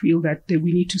sit, we feel that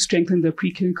we need to strengthen the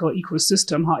preclinical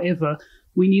ecosystem. However,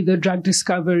 we need the drug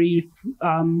discovery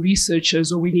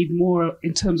researchers, or we need more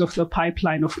in terms of the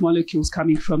pipeline of molecules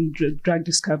coming from the drug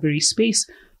discovery space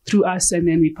through us, and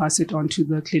then we pass it on to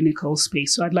the clinical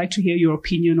space. So I'd like to hear your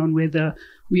opinion on whether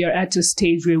we are at a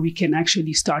stage where we can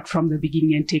actually start from the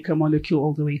beginning and take a molecule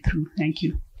all the way through. Thank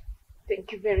you.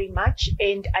 Thank you very much.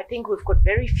 And I think we've got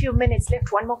very few minutes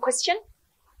left. One more question?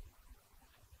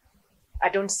 I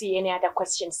don't see any other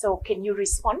questions. So can you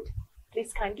respond,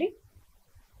 please, kindly?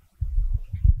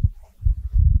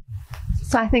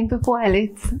 So I think before I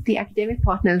let the academic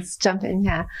partners jump in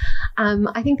here,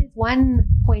 I think there's one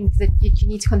point that you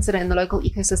need to consider in the local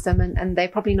ecosystem, and they're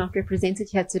probably not represented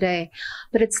here today,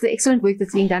 but it's the excellent work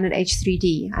that's being done at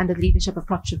H3D under the leadership of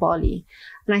Prof. Bali.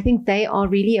 And I think they are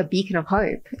really a beacon of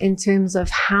hope in terms of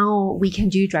how we can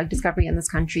do drug discovery in this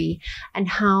country, and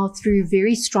how through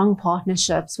very strong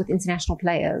partnerships with international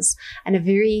players and a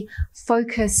very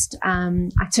focused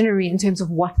itinerary in terms of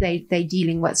what they're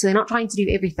dealing with. So they're not trying to do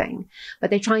everything, but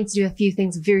they're trying to do a few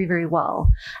things very, very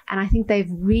well. And I think they've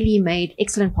really made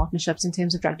excellent partnerships in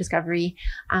terms of drug discovery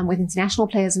with international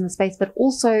players in the space, but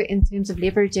also in terms of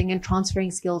leveraging and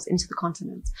transferring skills into the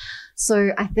continent.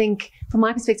 So I think, from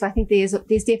my perspective, I think there's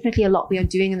definitely a lot we are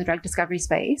doing in the drug discovery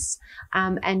space.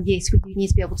 And yes, we do need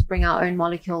to be able to bring our own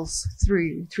molecules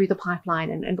through the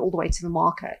pipeline and all the way to the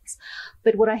market.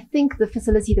 But what I think the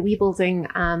facility that we're building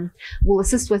will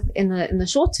assist with in the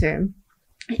short term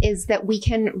is that we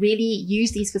can really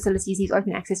use these facilities, these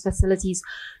open access facilities,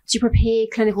 to prepare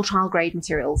clinical trial grade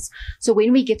materials. So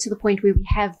when we get to the point where we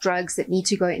have drugs that need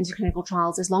to go into clinical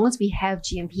trials, as long as we have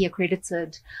GMP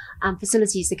accredited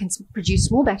facilities that can produce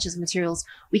small batches of materials,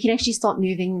 we can actually start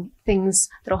moving things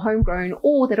that are homegrown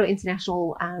or that are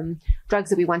international drugs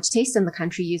that we want to test in the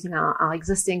country using our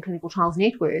existing clinical trials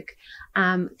network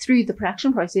through the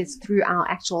production process, through our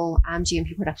actual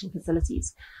GMP production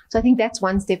facilities. So I think that's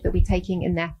one step that we're taking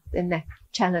in that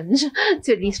challenge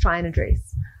to at least try and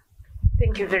address.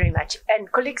 Thank you very much.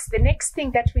 And colleagues, the next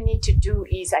thing that we need to do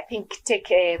is, I think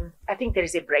there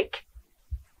is a break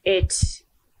at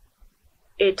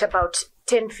about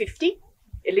 10:50,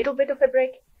 a little bit of a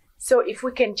break. So if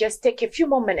we can just take a few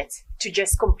more minutes to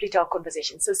just complete our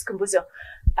conversation. So Skhumbuzo,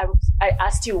 I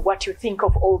asked you what you think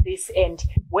of all this and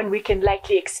when we can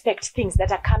likely expect things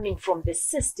that are coming from the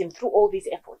system through all these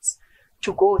efforts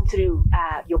to go through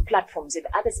your platforms and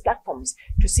others' platforms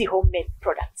to see homemade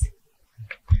products.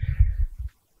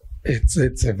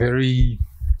 It's a very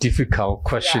difficult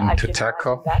question to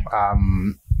tackle.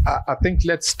 I think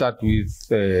let's start with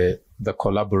the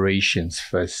collaborations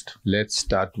first. Let's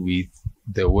start with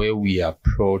the way we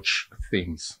approach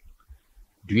things.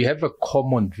 Do we have a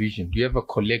common vision? Do you have a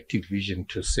collective vision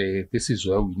to say this is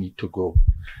where we need to go?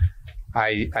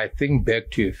 I think back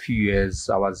to a few years,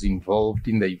 I was involved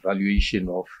in the evaluation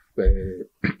of the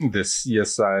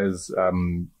CSIR's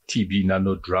TB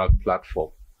nano drug platform.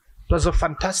 It was a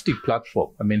fantastic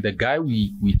platform. I mean, the guy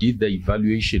we did the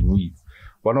evaluation with,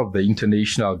 one of the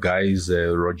international guys,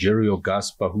 Rogerio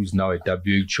Gaspar, who's now at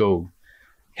WHO,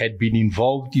 had been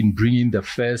involved in bringing the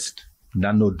first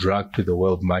nano drug to the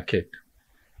world market.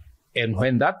 And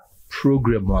when that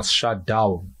program was shut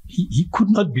down, he could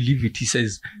not believe it. He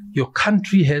says, your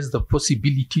country has the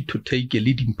possibility to take a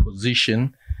leading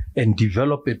position and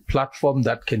develop a platform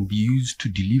that can be used to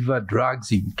deliver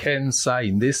drugs in cancer,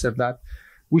 in this and that.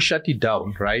 We shut it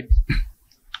down, right?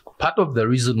 Part of the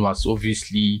reason was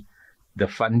obviously the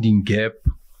funding gap.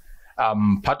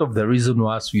 Part of the reason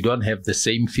was we don't have the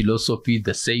same philosophy,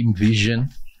 the same vision.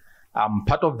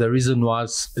 Part of the reason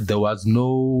was there was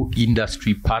no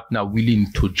industry partner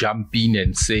willing to jump in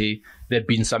and say, there'd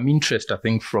been some interest, I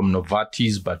think, from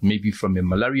Novartis, but maybe from a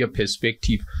malaria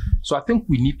perspective. So I think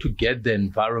we need to get the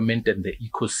environment and the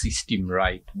ecosystem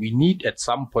right. We need at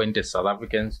some point as South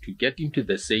Africans to get into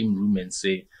the same room and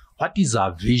say, what is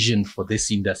our vision for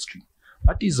this industry?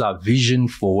 What is our vision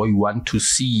for what we want to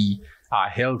see our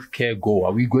healthcare go?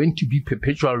 Are we going to be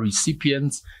perpetual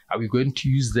recipients? Are we going to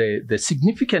use the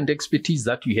significant expertise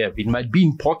that we have? It might be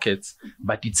in pockets,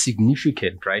 but it's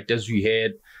significant, right? As we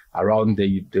heard around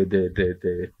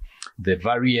the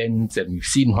variants, and we've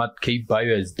seen what Cape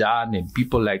Bio has done, and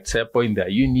people like Tsepo in their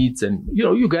units, and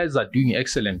you guys are doing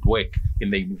excellent work in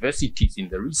the universities, in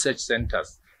the research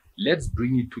centers. Let's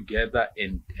bring it together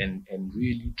and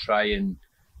really try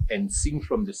and sing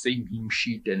from the same hymn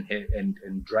sheet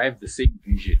and drive the same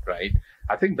vision, right?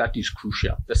 I think that is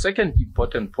crucial. The second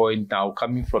important point now,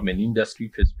 coming from an industry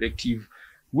perspective,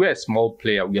 we're a small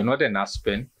player. We are not an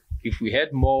Aspen. If we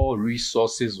had more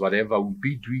resources, whatever, we'd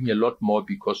be doing a lot more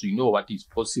because we know what is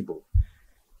possible.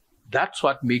 That's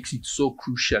what makes it so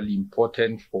crucially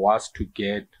important for us to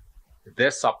get their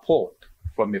support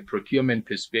from a procurement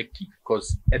perspective,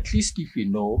 because at least if you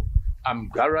know, I'm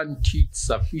guaranteed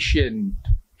sufficient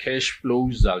cash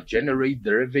flows, I'll generate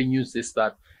the revenues, is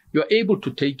that you're able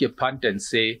to take a punt and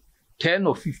say 10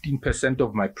 or 15%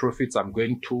 of my profits I'm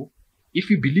going to, if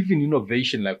you believe in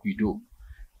innovation like we do.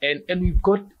 And we've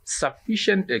got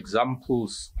sufficient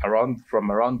examples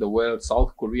from around the world.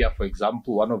 South Korea, for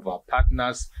example, one of our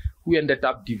partners, who ended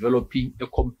up developing a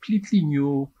completely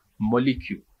new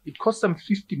molecule. It cost them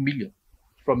 $50 million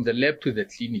from the lab to the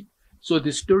clinic. So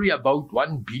the story about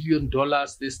 $1 billion,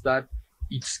 that,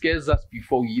 it scares us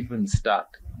before we even start.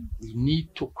 We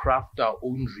need to craft our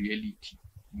own reality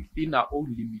within our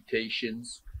own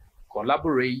limitations,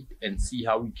 collaborate, and see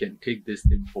how we can take this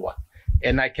thing forward.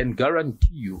 And I can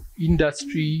guarantee you,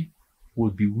 industry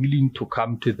will be willing to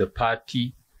come to the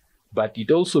party. But it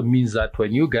also means that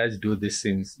when you guys do these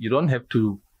things, you don't have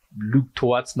to look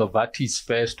towards Novartis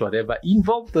first, whatever.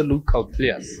 Involve the local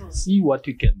players. See what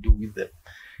you can do with them.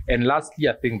 And lastly,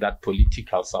 I think that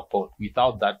political support.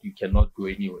 Without that, you cannot go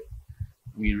anywhere.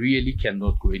 We really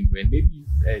cannot go anywhere. Maybe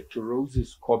to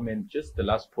Rose's comment, just the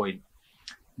last point.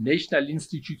 National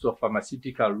Institutes of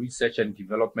Pharmaceutical Research and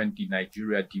Development in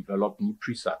Nigeria developed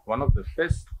Nuprisa,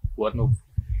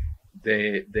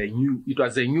 it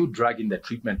was a new drug in the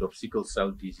treatment of sickle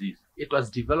cell disease. It was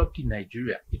developed in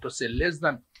Nigeria. It was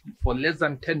for less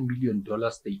than $10 million.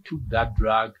 They took that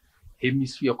drug.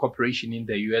 Hemisphere Corporation in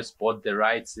the US bought the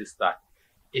rights.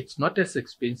 It's not as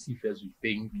expensive as we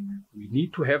think. We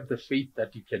need to have the faith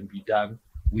that it can be done.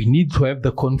 We need to have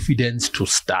the confidence to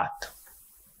start.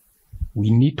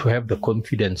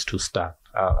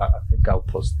 I think I'll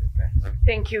post it.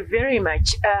 Thank you very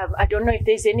much. I don't know if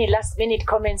there's any last minute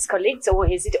comments, colleagues, or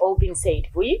has it all been said?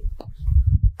 Vuyi?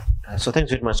 So thanks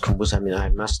very much, Skhumbuzo. I mean, I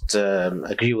must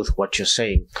agree with what you're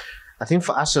saying. I think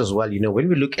for us as well, when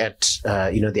we look at,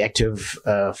 the active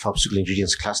pharmaceutical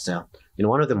ingredients cluster,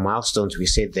 one of the milestones we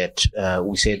said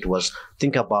was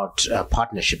think about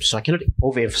partnerships. So I cannot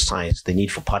overemphasize the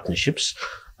need for partnerships,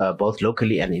 both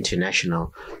locally and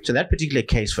international. So in that particular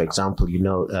case, for example,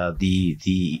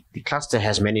 the cluster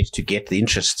has managed to get the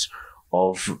interest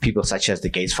of people such as the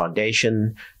Gates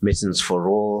Foundation, Medicines for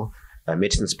All,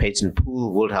 Medicines Patent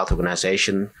Pool, World Health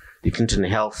Organization, the Clinton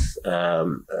Health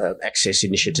Access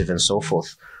Initiative, and so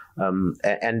forth.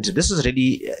 And this has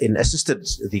really assisted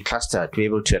the cluster to be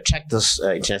able to attract this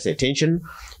international attention.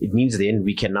 It means then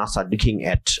we can now start looking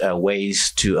at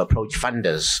ways to approach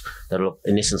funders that will,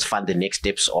 in essence, fund the next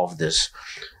steps of this.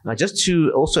 Now, just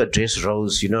to also address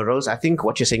Rose, Rose, I think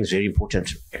what you're saying is very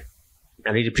important.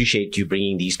 I really appreciate you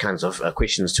bringing these kinds of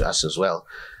questions to us as well,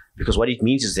 because what it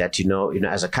means is that,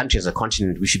 as a country, as a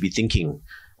continent, we should be thinking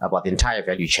about the entire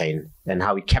value chain and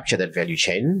how we capture that value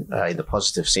chain in the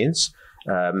positive sense.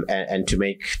 And to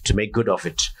make good of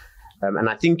it. And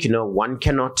I think, one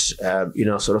cannot,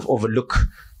 sort of overlook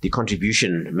the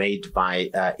contribution made by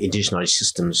indigenous knowledge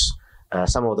systems.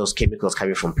 Some of those chemicals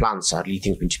coming from plants are really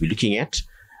things we need to be looking at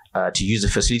to use the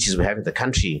facilities we have in the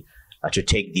country to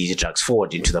take these drugs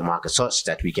forward into the market such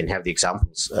that we can have the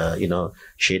examples,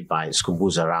 shared by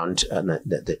Skhumbuzo around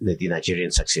the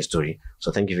Nigerian success story.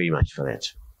 So thank you very much for that.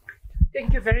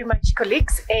 Thank you very much,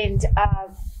 colleagues. And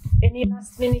any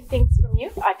last minute things from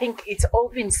you? I think it's all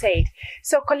been said.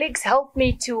 So colleagues, help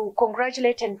me to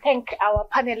congratulate and thank our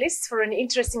panelists for an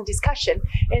interesting discussion.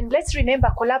 And let's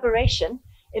remember collaboration,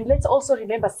 and let's also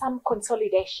remember some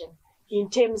consolidation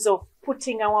in terms of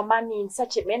putting our money in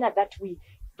such a manner that we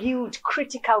build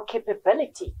critical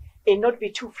capability and not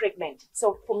be too fragmented.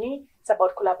 So for me, it's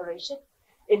about collaboration,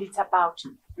 and it's about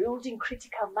building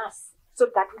critical mass so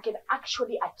that we can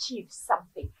actually achieve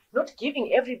something. Not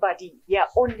giving everybody their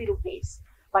own little piece,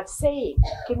 but saying,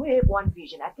 can we have one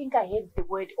vision? I think I heard the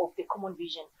word of the common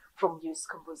vision from you,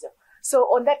 Skhumbuzo. So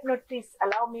on that note, please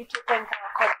allow me to thank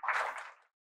our colleagues.